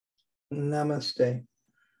Namaste.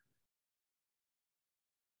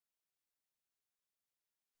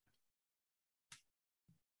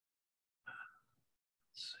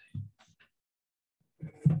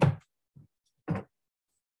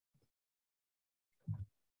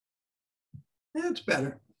 That's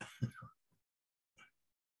better.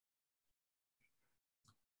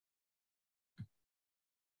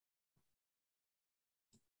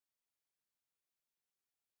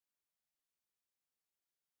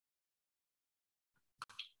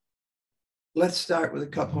 Let's start with a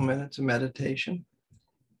couple minutes of meditation.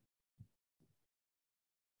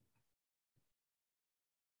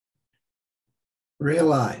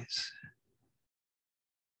 Realize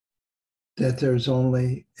that there's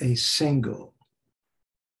only a single,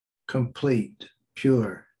 complete,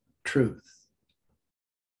 pure truth.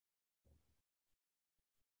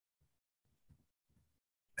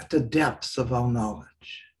 At the depths of all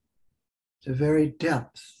knowledge, the very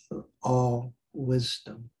depth of all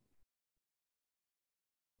wisdom,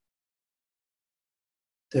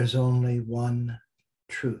 there's only one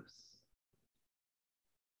truth.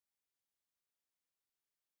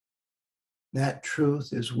 That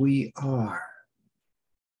truth is we are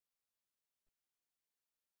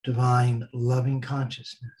divine loving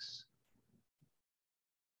consciousness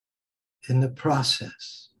in the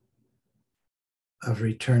process of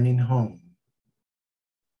returning home.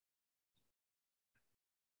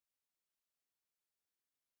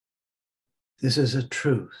 This is a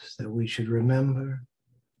truth that we should remember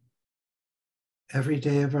every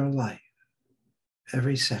day of our life,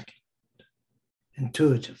 every second,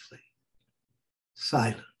 intuitively,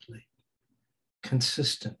 silently,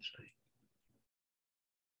 consistently,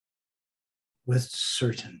 with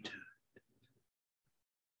certainty.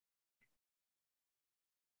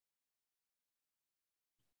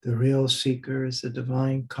 The real seeker is the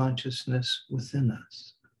divine consciousness within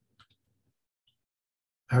us,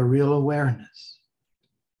 our real awareness,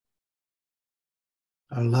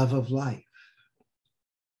 our love of life,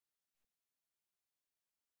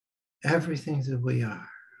 everything that we are,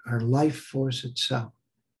 our life force itself,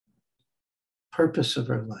 purpose of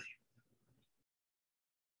our life,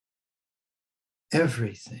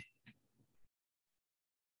 everything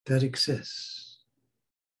that exists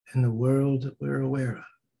in the world that we're aware of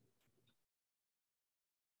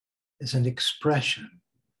is an expression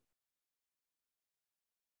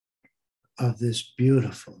of this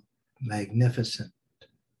beautiful, magnificent,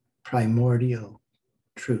 primordial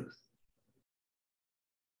truth.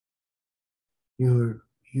 You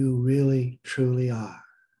really, truly are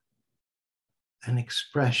an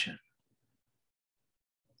expression,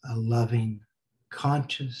 a loving,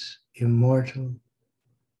 conscious, immortal,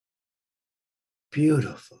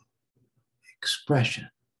 beautiful expression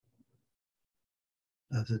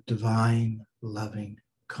of the divine, loving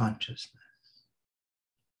consciousness.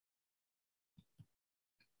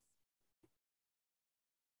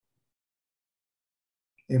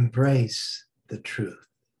 Embrace the truth.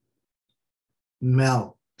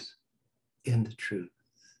 Melt in the truth.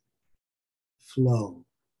 Flow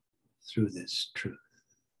through this truth.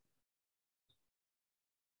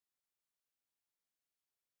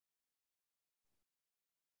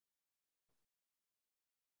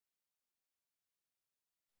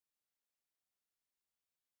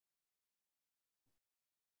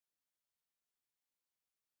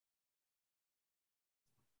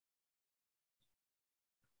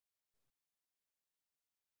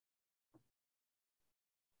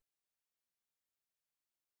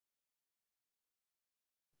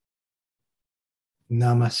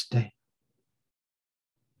 Namaste.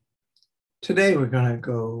 Today we're going to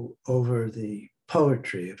go over the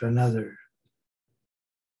poetry of another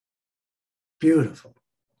beautiful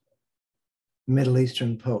Middle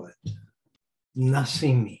Eastern poet,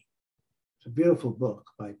 Nesimi. It's a beautiful book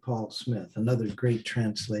by Paul Smith, another great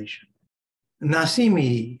translation.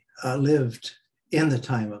 Nesimi lived in the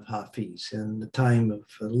time of Hafiz, in the time of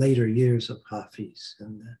later years of Hafiz,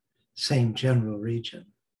 in the same general region.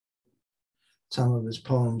 Some of his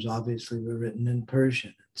poems obviously were written in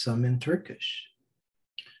Persian, some in Turkish.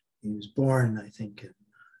 He was born, I think, in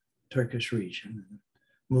Turkish region and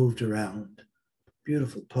moved around.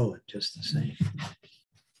 Beautiful poet, just the same.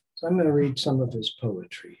 So I'm going to read some of his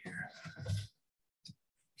poetry here.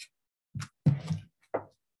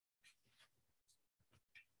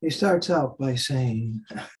 He starts out by saying,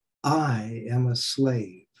 I am a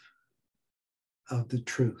slave of the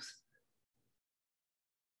truth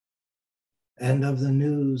and of the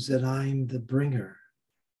news that I'm the bringer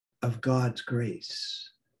of God's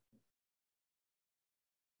grace.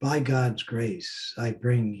 By God's grace, I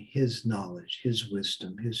bring his knowledge, his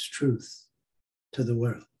wisdom, his truth to the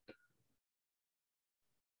world.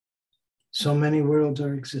 So many worlds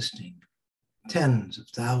are existing, tens of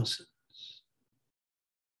thousands.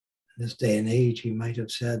 In this day and age, he might have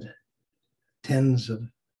said tens of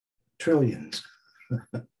trillions,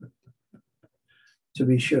 to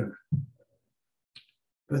be sure.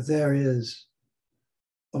 But there is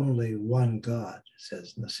only one God,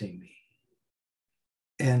 says Nesimi.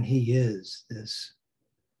 And he is this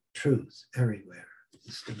truth everywhere,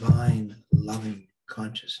 this divine, loving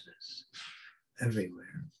consciousness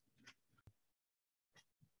everywhere.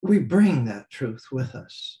 We bring that truth with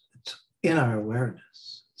us. It's in our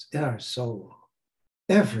awareness. It's in our soul.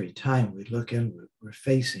 Every time we look inward, we're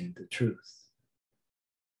facing the truth,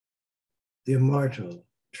 the immortal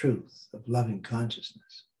truth of loving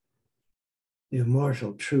consciousness, the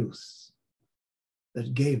immortal truth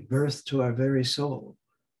that gave birth to our very soul,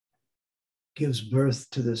 gives birth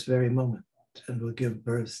to this very moment, and will give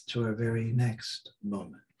birth to our very next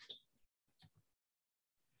moment.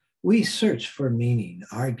 We search for meaning,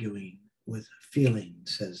 arguing with feeling,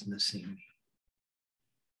 says Nesimi.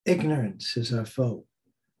 Ignorance is our foe.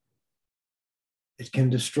 It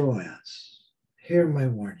can destroy us. Hear my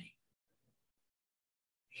warning.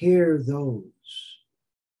 Hear those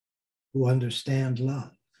who understand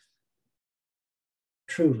love,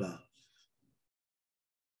 true love,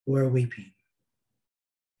 who are weeping.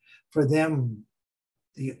 For them,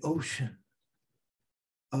 the ocean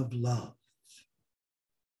of love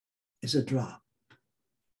is a drop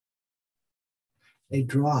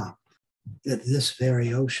that this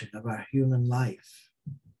very ocean of our human life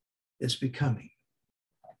is becoming.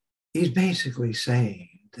 He's basically saying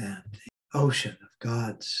that the ocean of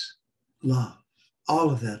God's love, all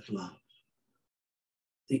of that love,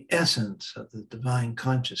 the essence of the divine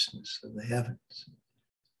consciousness of the heavens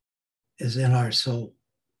is in our soul.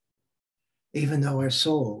 Even though our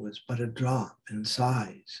soul is but a drop in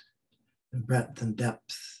size and breadth and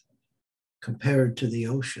depth compared to the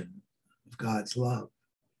ocean of God's love,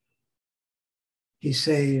 he's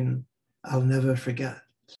saying, I'll never forget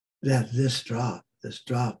that this drop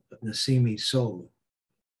of Nesimi's soul,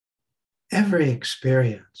 every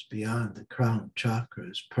experience beyond the crown chakra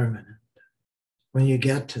is permanent. When you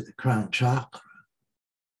get to the crown chakra,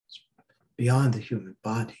 it's beyond the human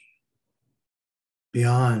body,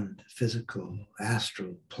 beyond the physical,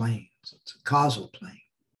 astral planes. It's a causal plane.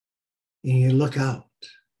 And you look out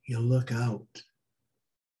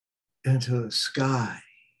into a sky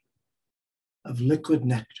of liquid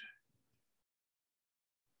nectar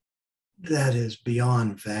that is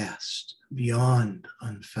beyond vast, beyond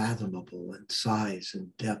unfathomable in size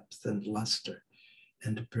and depth and luster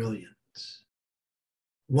and brilliance.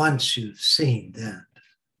 Once you've seen that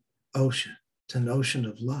ocean, it's an ocean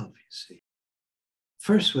of love, you see.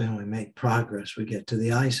 First, when we make progress, we get to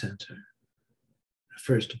the eye center, the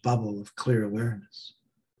first bubble of clear awareness.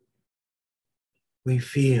 We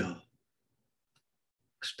feel,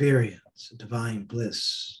 experience divine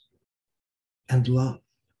bliss and love.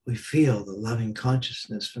 We feel the loving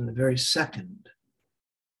consciousness from the very second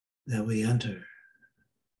that we enter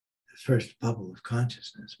the first bubble of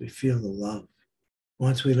consciousness. We feel the love.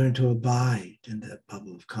 Once we learn to abide in that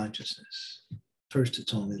bubble of consciousness, first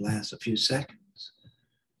it's only lasts a few seconds,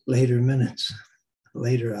 later minutes,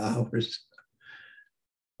 later hours.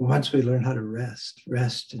 Once we learn how to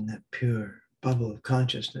rest in that pure bubble of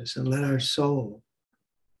consciousness and let our soul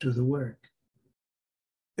do the work,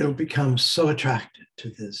 it'll become so attracted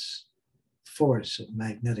to this force of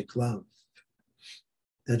magnetic love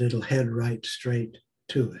that it'll head right straight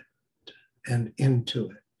to it and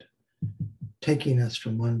into it, taking us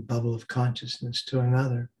from one bubble of consciousness to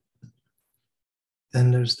another.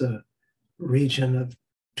 Then there's the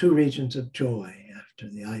two regions of joy after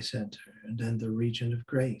the eye center, and then the region of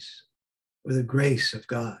grace, or the grace of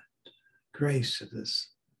God, grace of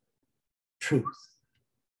this truth,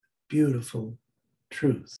 beautiful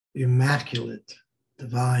truth, immaculate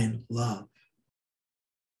divine love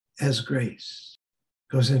as grace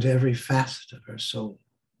goes into every facet of our soul,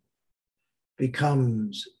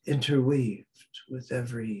 becomes interweaved with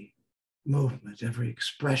every movement, every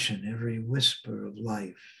expression, every whisper of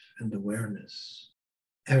life and awareness.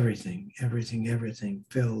 Everything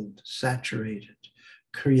filled, saturated,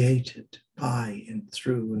 created by and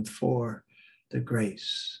through and for the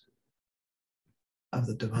grace of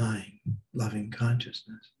the divine loving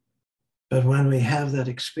consciousness. But when we have that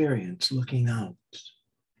experience looking out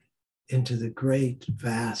into the great,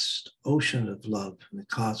 vast ocean of love in the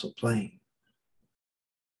causal plane,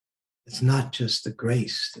 it's not just the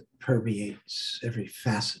grace that permeates every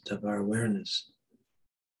facet of our awareness.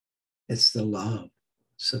 It's the love.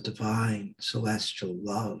 So divine, celestial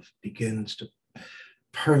love begins to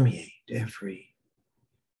permeate every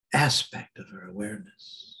aspect of our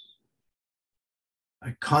awareness,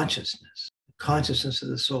 our consciousness, the consciousness of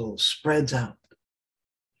the soul spreads out.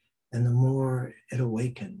 And the more it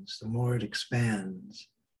awakens, the more it expands,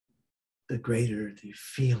 the greater the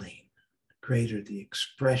feeling, the greater the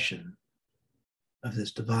expression of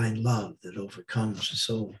this divine love that overcomes the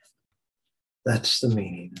soul. That's the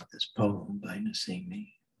meaning of this poem by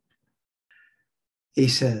Nesimi. He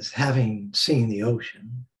says, having seen the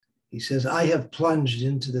ocean, he says, I have plunged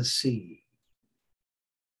into the sea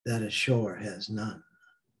that a shore has none.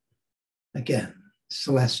 Again,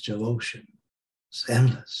 celestial ocean, it's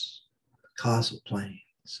endless. The causal plane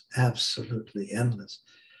is absolutely endless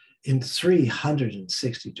in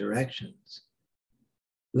 360 directions.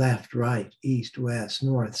 Left, right, east, west,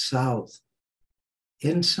 north, south,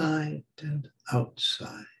 inside and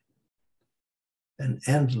outside. An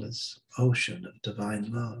endless ocean of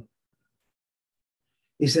divine love.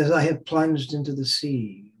 He says, I have plunged into the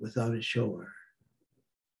sea without a shore,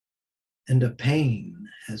 and a pain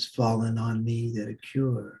has fallen on me that a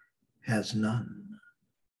cure has none.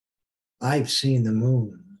 I've seen the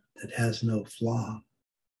moon that has no flaw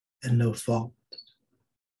and no fault.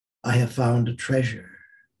 I have found a treasure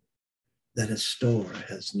that a store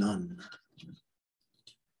has none.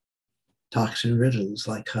 Talks in riddles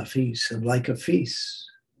like Hafiz, and like a feast,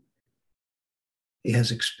 he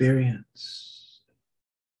has experience.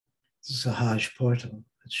 The Sahaj portal,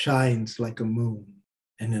 it shines like a moon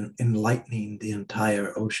and enlightening the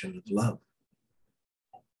entire ocean of love.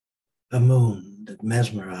 A moon that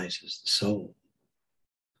mesmerizes the soul.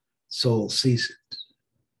 Soul sees it,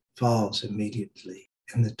 falls immediately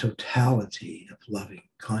in the totality of loving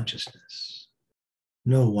consciousness.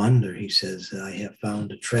 No wonder, he says, that I have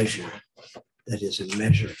found a treasure that is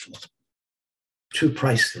immeasurable, too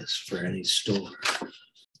priceless for any store.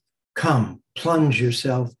 Come, plunge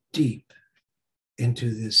yourself deep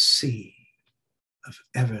into this sea of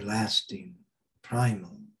everlasting,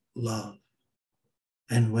 primal love.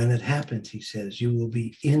 And when it happens, he says, you will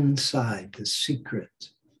be inside the secret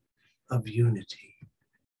of unity,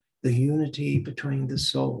 the unity between the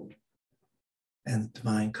soul and the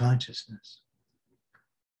divine consciousness.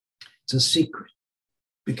 It's a secret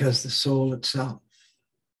because the soul itself,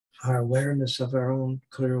 our awareness of our own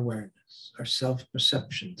clear awareness, our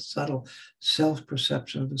self-perception, subtle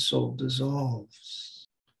self-perception of the soul dissolves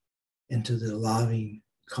into the loving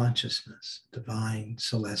consciousness, divine,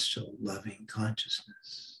 celestial, loving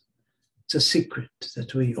consciousness. It's a secret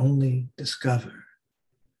that we only discover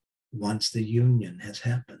once the union has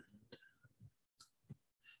happened.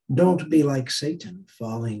 Don't be like Satan,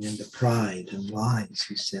 falling into pride and lies,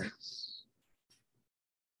 he says.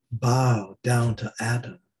 Bow down to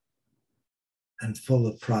Adam, and full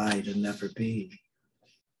of pride and never be.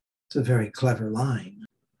 It's a very clever line,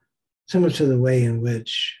 similar to the way in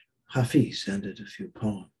which Hafiz ended a few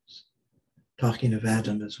poems, talking of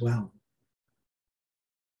Adam as well.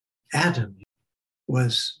 Adam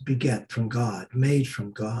was beget from God, made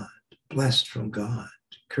from God, blessed from God,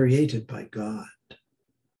 created by God.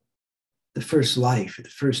 The first life, the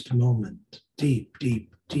first moment, deep,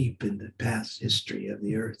 deep, deep in the past history of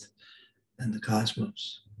the earth and the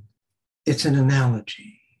cosmos. It's an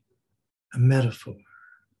analogy, a metaphor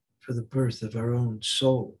for the birth of our own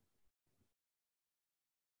soul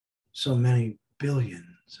so many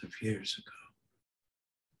billions of years ago,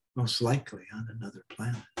 most likely on another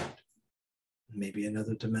planet, maybe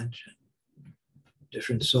another dimension,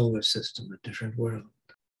 different solar system, a different world.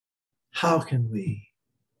 How can we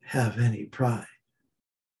have any pride,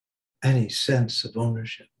 any sense of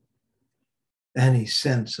ownership, any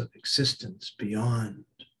sense of existence beyond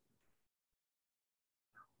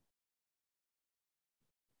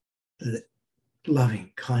the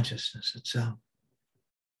loving consciousness itself?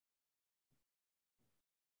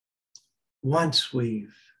 Once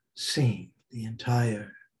we've seen the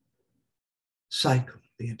entire cycle,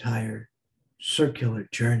 the entire circular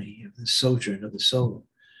journey of the sojourn of the soul,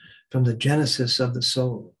 from the genesis of the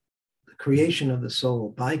soul, the creation of the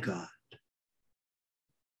soul by God,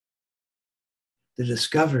 the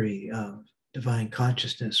discovery of divine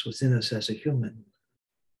consciousness within us as a human,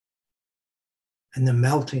 and the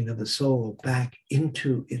melting of the soul back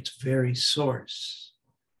into its very source,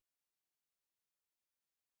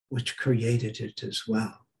 which created it as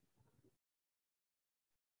well.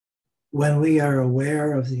 When we are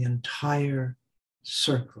aware of the entire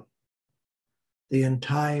circle, the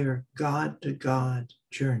entire God to God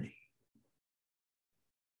journey,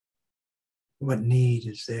 what need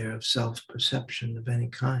is there of self-perception of any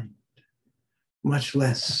kind, much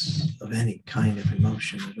less of any kind of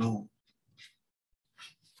emotion at all?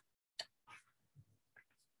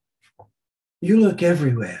 You look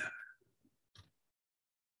everywhere.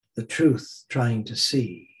 The truth trying to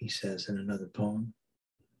see, he says in another poem.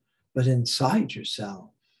 But inside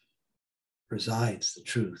yourself resides the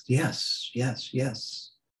truth. Yes, yes,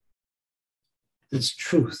 yes. This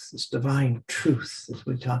truth, this divine truth that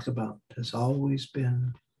we talk about has always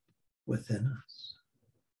been within us.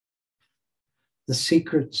 The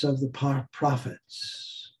secrets of the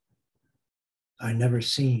prophets are never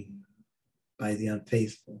seen by the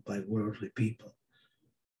unfaithful, by worldly people.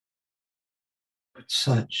 But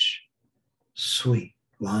such sweet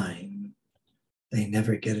wine, they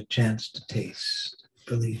never get a chance to taste,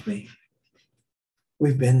 believe me.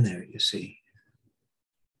 We've been there, you see.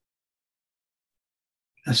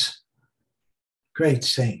 That's great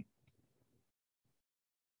saint.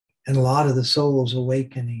 And a lot of the souls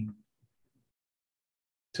awakening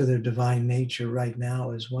to their divine nature right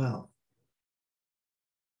now as well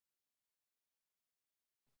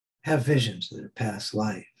have visions of their past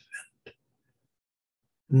life and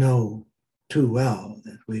know too well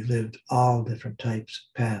that we lived all different types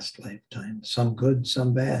of past lifetimes, some good,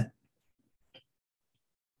 some bad.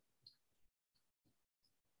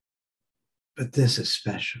 But this is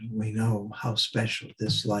special. We know how special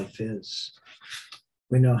this life is.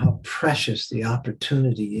 We know how precious the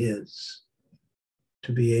opportunity is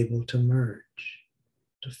to be able to merge,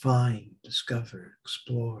 to find, discover,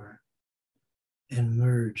 explore, and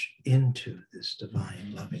merge into this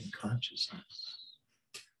divine loving consciousness.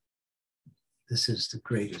 This is the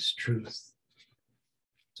greatest truth.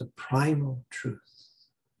 It's a primal truth.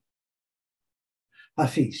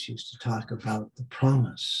 Hafiz used to talk about the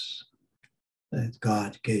promise that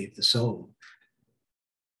God gave the soul.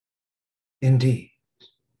 Indeed,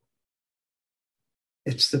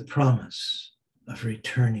 it's the promise of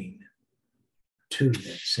returning to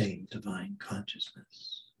that same divine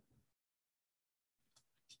consciousness.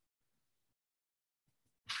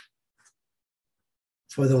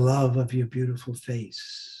 For the love of your beautiful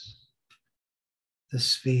face, the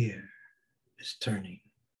sphere is turning.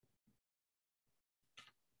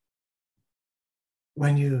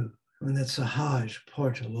 When that Sahaj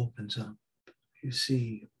portal opens up, you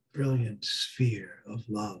see a brilliant sphere of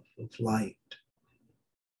love, of light,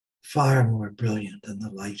 far more brilliant than the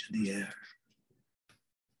light in the air.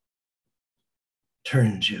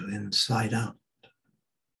 Turns you inside out,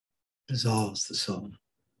 dissolves the soul.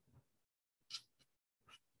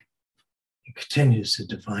 He continues to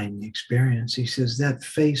define the experience. He says, that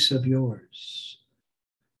face of yours,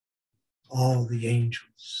 all the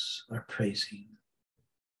angels are praising.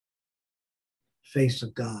 Face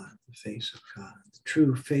of God, the face of God. The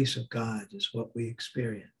true face of God is what we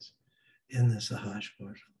experience in the Sahaj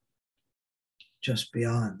portal, just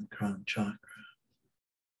beyond the crown chakra.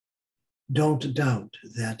 Don't doubt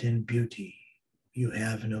that in beauty you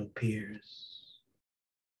have no peers.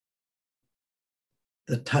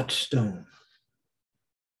 The touchstone,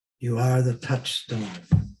 you are the touchstone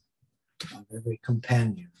of every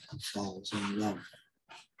companion who falls in love.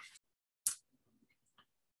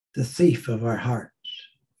 The thief of our hearts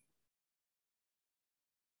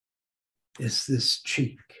is this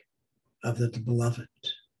cheek of the beloved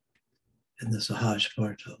in the Sahaj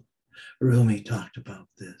portal. Rumi talked about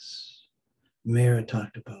this. Mira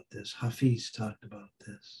talked about this. Hafiz talked about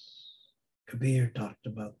this. Kabir talked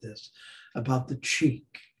about this, about the cheek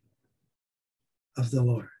of the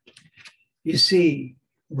Lord. You see,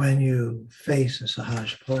 when you face a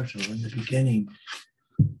Sahaj portal in the beginning,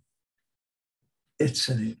 it's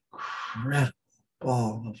an incredible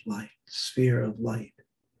ball of light, sphere of light,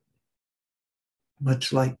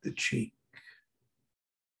 much like the cheek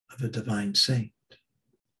of a divine saint.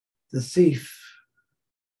 The thief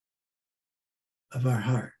of our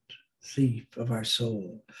heart, thief of our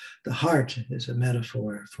soul. The heart is a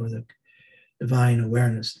metaphor for the divine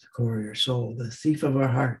awareness at the core of your soul. The thief of our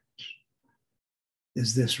heart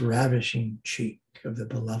is this ravishing cheek of the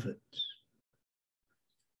beloved,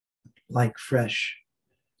 like fresh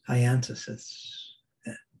hyanthus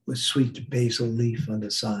with sweet basil leaf on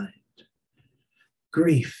the side.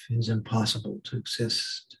 Grief is impossible to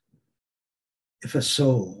exist if a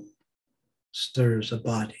soul stirs a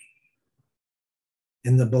body.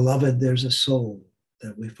 In the beloved, there's a soul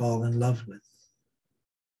that we fall in love with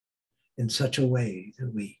in such a way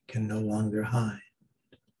that we can no longer hide.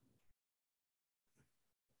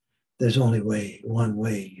 There's only one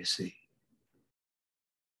way, you see.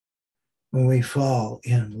 When we fall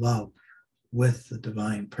in love with the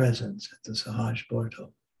divine presence at the Sahaj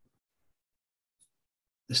portal,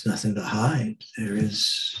 there's nothing to hide. There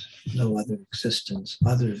is no other existence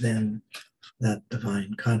other than that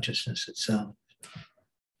divine consciousness itself.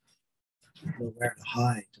 nowhere to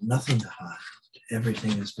hide, nothing to hide.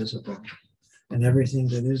 Everything is visible. And everything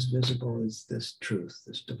that is visible is this truth,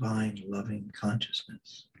 this divine, loving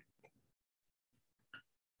consciousness.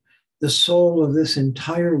 The soul of this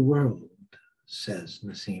entire world, says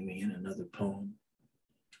Nesimi in another poem,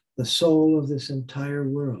 the soul of this entire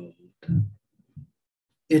world,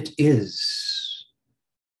 it is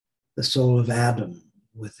the soul of Adam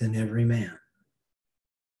within every man.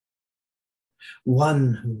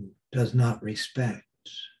 One who does not respect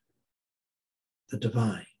the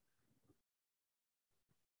divine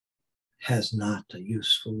has not a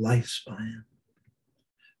useful lifespan.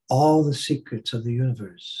 All the secrets of the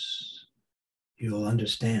universe you'll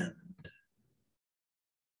understand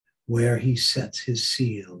where he sets his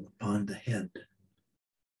seal upon the head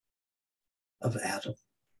of Adam.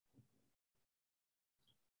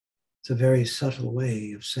 It's a very subtle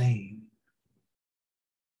way of saying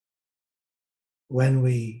when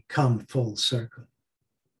we come full circle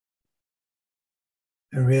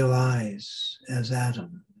and realize as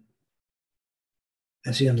Adam,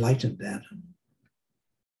 as the enlightened Adam,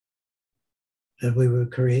 that we were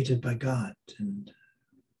created by God and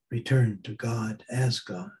returned to God as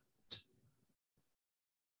God.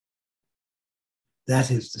 That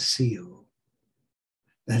is the seal.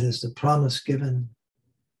 That is the promise given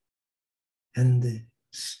and the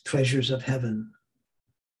treasures of heaven,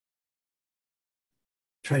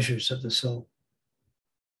 treasures of the soul,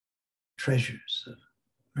 treasures of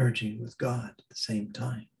merging with God at the same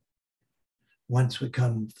time. Once we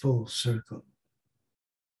come full circle,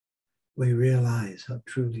 we realize how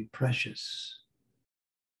truly precious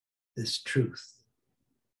this truth,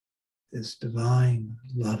 this divine,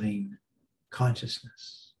 loving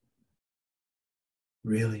consciousness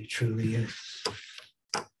really, truly is.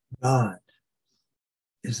 God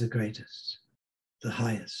is the greatest, the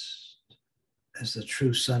highest, as the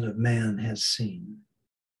true Son of Man has seen.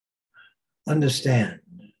 Understand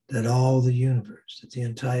that all the universe, that the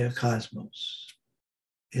entire cosmos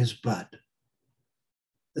is but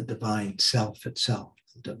the divine self itself,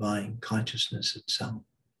 the divine consciousness itself.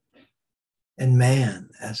 And man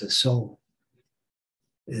as a soul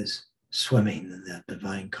is swimming in that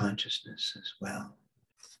divine consciousness as well.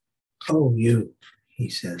 Oh, you, he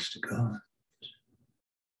says to God,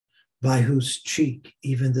 by whose cheek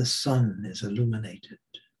even the sun is illuminated.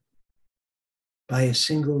 By a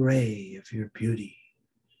single ray of your beauty,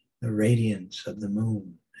 the radiance of the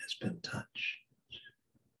moon has been touched.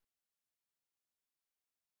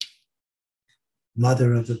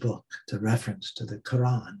 Mother of the book, the reference to the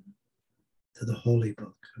Quran, to the holy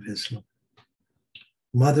book of Islam.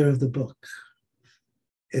 Mother of the book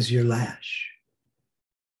is your lash,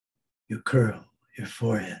 your curl, your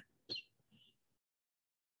forehead,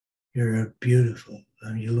 your beautiful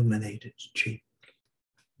and illuminated cheek.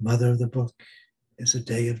 Mother of the book is a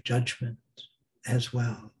day of judgment as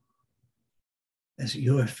well as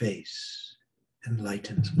your face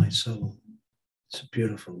enlightens my soul. It's a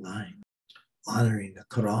beautiful line, honoring the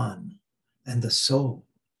Quran and the soul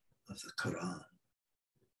of the Quran,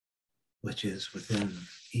 which is within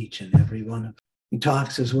each and every one of us. He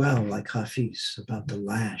talks as well, like Hafiz, about the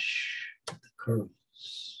lash, the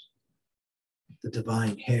curls, the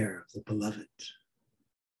divine hair of the beloved.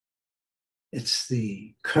 It's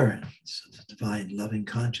the currents of the divine loving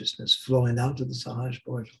consciousness flowing out of the Sahaj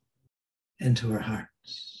portal into our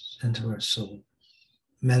hearts, into our souls,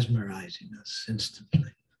 mesmerizing us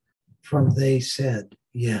instantly. From they said,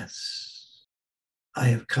 yes, I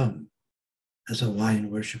have come as a wine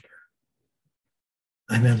worshiper.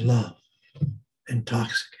 I'm in love,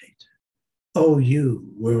 intoxicated. Oh,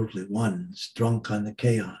 you worldly ones, drunk on the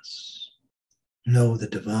chaos, know the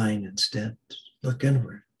divine instead. Look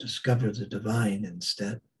inward, discover the divine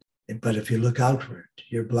instead. But if you look outward,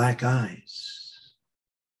 your black eyes,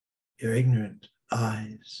 your ignorant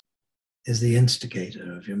eyes, is the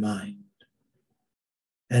instigator of your mind.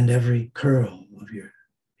 And every curl of your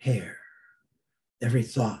hair, every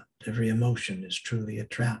thought, every emotion is truly a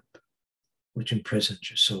trap which imprisons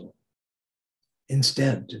your soul.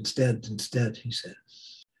 Instead, he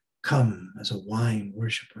says, come as a wine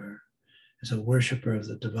worshiper, as a worshiper of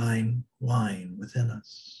the divine wine within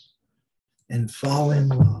us, and fall in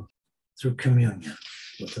love through communion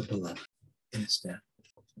with the beloved instead.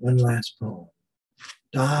 One last poem.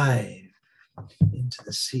 Dive into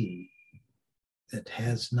the sea that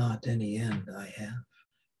has not any end I have,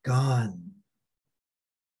 gone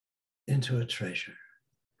into a treasure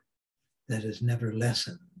that is never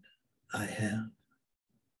lessened I have.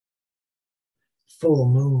 Full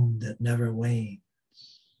moon that never wanes,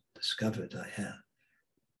 discovered I have.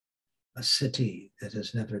 A city that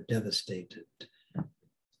is never devastated,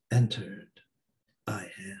 entered, I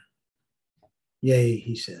am. Yea,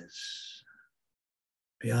 he says,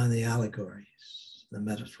 beyond the allegories, the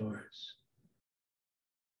metaphors.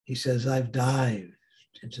 He says, I've dived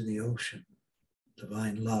into the ocean,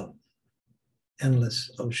 divine love,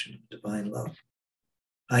 endless ocean of divine love.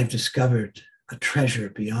 I've discovered a treasure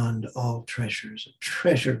beyond all treasures, a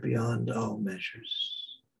treasure beyond all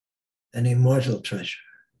measures, an immortal treasure,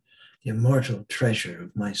 the immortal treasure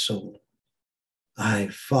of my soul.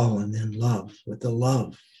 I've fallen in love with the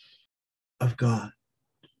love of God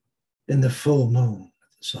in the full moon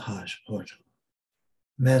of the Sahaj portal,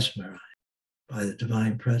 mesmerized by the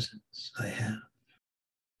divine presence I have.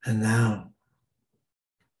 And now,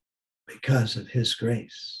 because of his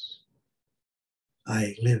grace,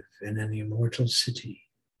 I live in an immortal city,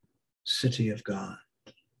 city of God.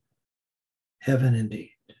 Heaven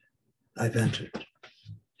indeed, I've entered.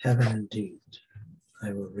 Heaven indeed,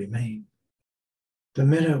 I will remain. The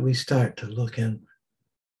minute we start to look inward,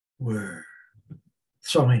 we're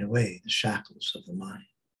throwing away the shackles of the mind.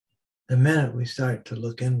 The minute we start to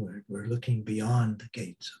look inward, we're looking beyond the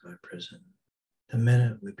gates of our prison. The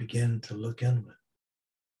minute we begin to look inward,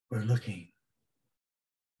 we're looking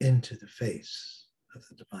into the face of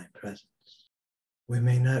the divine presence. We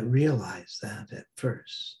may not realize that at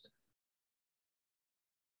first,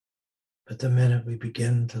 but the minute we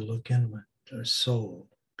begin to look inward, our soul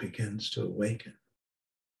begins to awaken.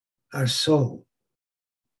 Our soul,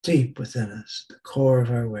 deep within us, the core of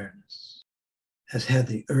our awareness, has had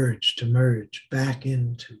the urge to merge back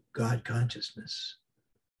into God consciousness.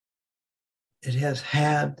 It has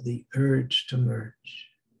had the urge to merge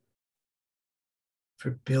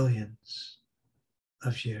for billions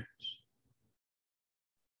of years.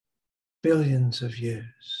 Billions of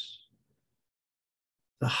years.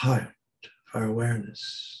 The heart of our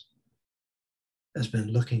awareness has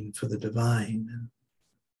been looking for the divine and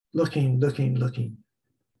looking,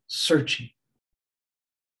 searching,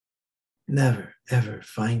 never, ever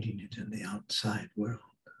finding it in the outside world.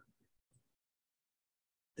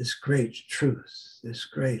 This great truth, this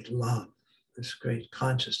great love, this great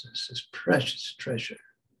consciousness, this precious treasure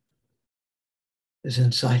is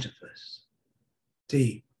inside of us,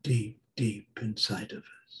 deep, deep, deep inside of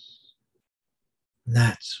us. And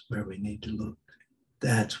that's where we need to look.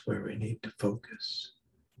 That's where we need to focus.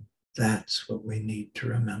 That's what we need to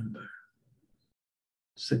remember.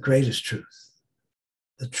 It's the greatest truth,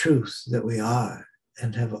 the truth that we are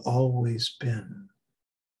and have always been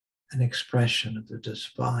an expression of the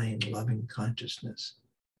divine loving consciousness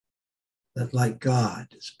that, like God,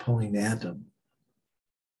 is pulling Adam,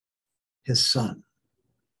 his son,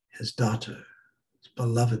 his daughter, his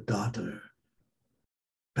beloved daughter,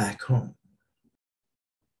 back home.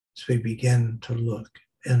 As we begin to look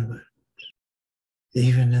inward,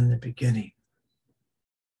 even in the beginning,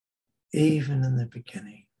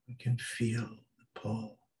 we can feel the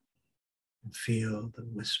pull and feel the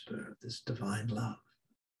whisper of this divine love.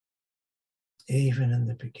 Even in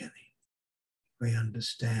the beginning, we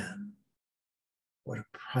understand what a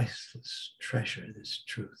priceless treasure this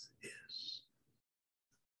truth is.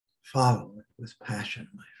 Follow it with passion,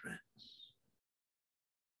 my friends.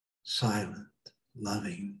 Silent,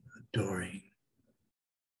 loving, adoring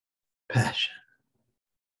passion.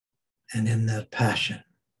 And in that passion,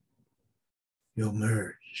 you'll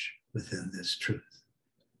merge within this truth.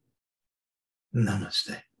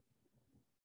 Namaste.